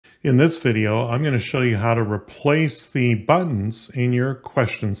In this video, I'm going to show you how to replace the buttons in your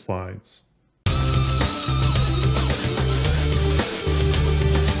question slides.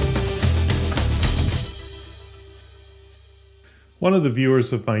 One of the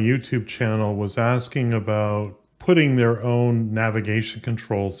viewers of my YouTube channel was asking about putting their own navigation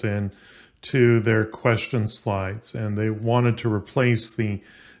controls in to their question slides, and they wanted to replace the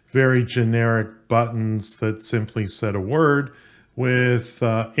very generic buttons that simply said a word with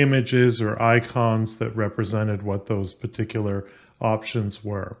images or icons that represented what those particular options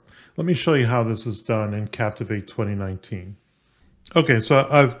were. Let me show you how this is done in Captivate 2019. Okay, so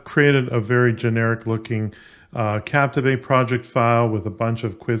I've created a very generic looking Captivate project file with a bunch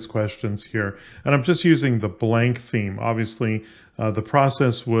of quiz questions here, and I'm just using the blank theme. Obviously, the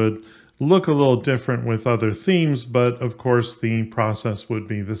process would look a little different with other themes, but of course the process would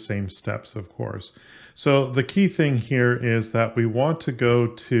be the same steps, of course. So the key thing here is that we want to go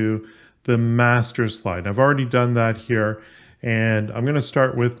to the master slide. I've already done that here, and I'm going to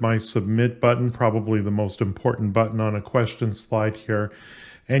start with my submit button, probably the most important button on a question slide here.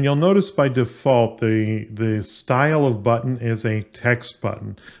 And you'll notice by default, the style of button is a text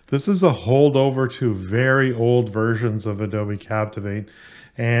button. This is a holdover to very old versions of Adobe Captivate.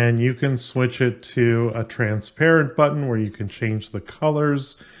 And you can switch it to a transparent button where you can change the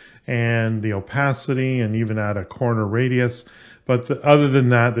colors and the opacity and even add a corner radius. But other than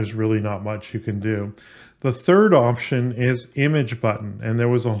that, there's really not much you can do. The third option is image button. And there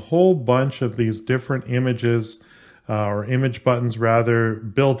was a whole bunch of these different images or image buttons rather,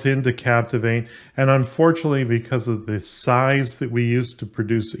 built into Captivate. And unfortunately, because of the size that we used to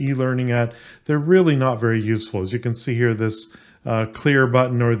produce e-learning at, they're really not very useful. As you can see here, this clear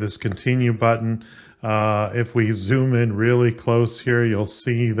button or this continue button, if we zoom in really close here, you'll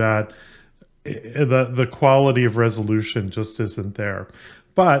see that the quality of resolution just isn't there.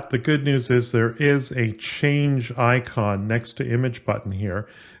 But the good news is there is a change icon next to image button here,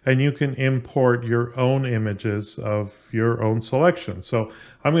 and you can import your own images of your own selection. So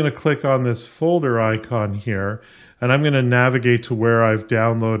I'm going to click on this folder icon here, and I'm going to navigate to where I've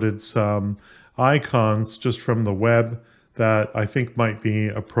downloaded some icons just from the web that I think might be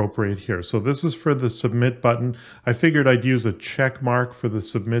appropriate here. So this is for the submit button. I figured I'd use a check mark for the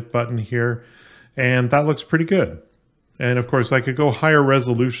submit button here, and that looks pretty good. And of course, I could go higher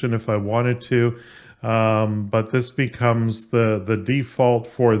resolution if I wanted to, but this becomes the default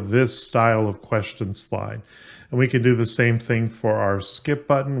for this style of question slide. And we can do the same thing for our skip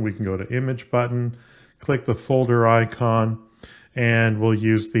button. We can go to image button, click the folder icon, and we'll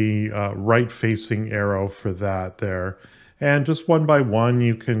use the right-facing arrow for that there. And just one by one,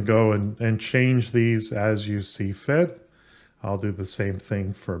 you can go and change these as you see fit. I'll do the same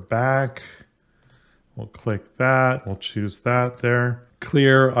thing for back. We'll click that, we'll choose that there.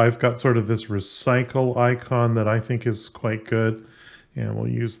 Clear, I've got sort of this recycle icon that I think is quite good, and we'll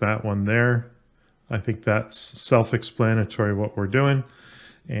use that one there. I think that's self-explanatory what we're doing,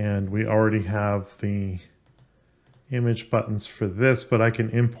 and we already have the image buttons for this, but I can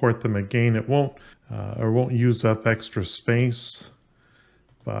import them again. It won't use up extra space,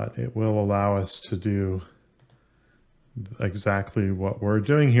 but it will allow us to do exactly what we're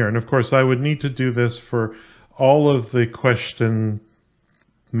doing here. And of course, I would need to do this for all of the question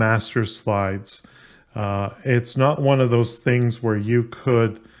master slides. It's not one of those things where you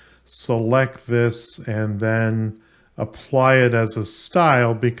could select this and then apply it as a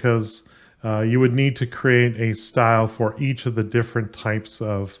style, because you would need to create a style for each of the different types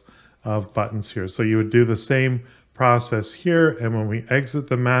of buttons here. So you would do the same process here, and when we exit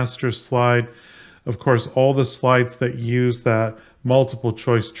the master slide, of course, all the slides that use that multiple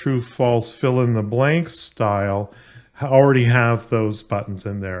choice true, false, fill in the blanks style already have those buttons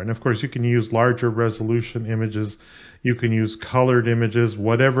in there. And of course, you can use larger resolution images. You can use colored images,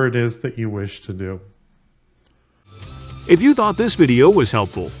 whatever it is that you wish to do. If you thought this video was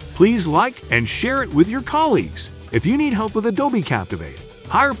helpful, please like and share it with your colleagues. If you need help with Adobe Captivate,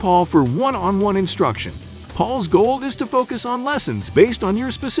 hire Paul for one-on-one instruction. Paul's goal is to focus on lessons based on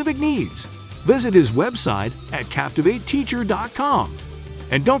your specific needs. Visit his website at captivateteacher.com.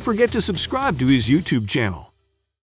 And don't forget to subscribe to his YouTube channel.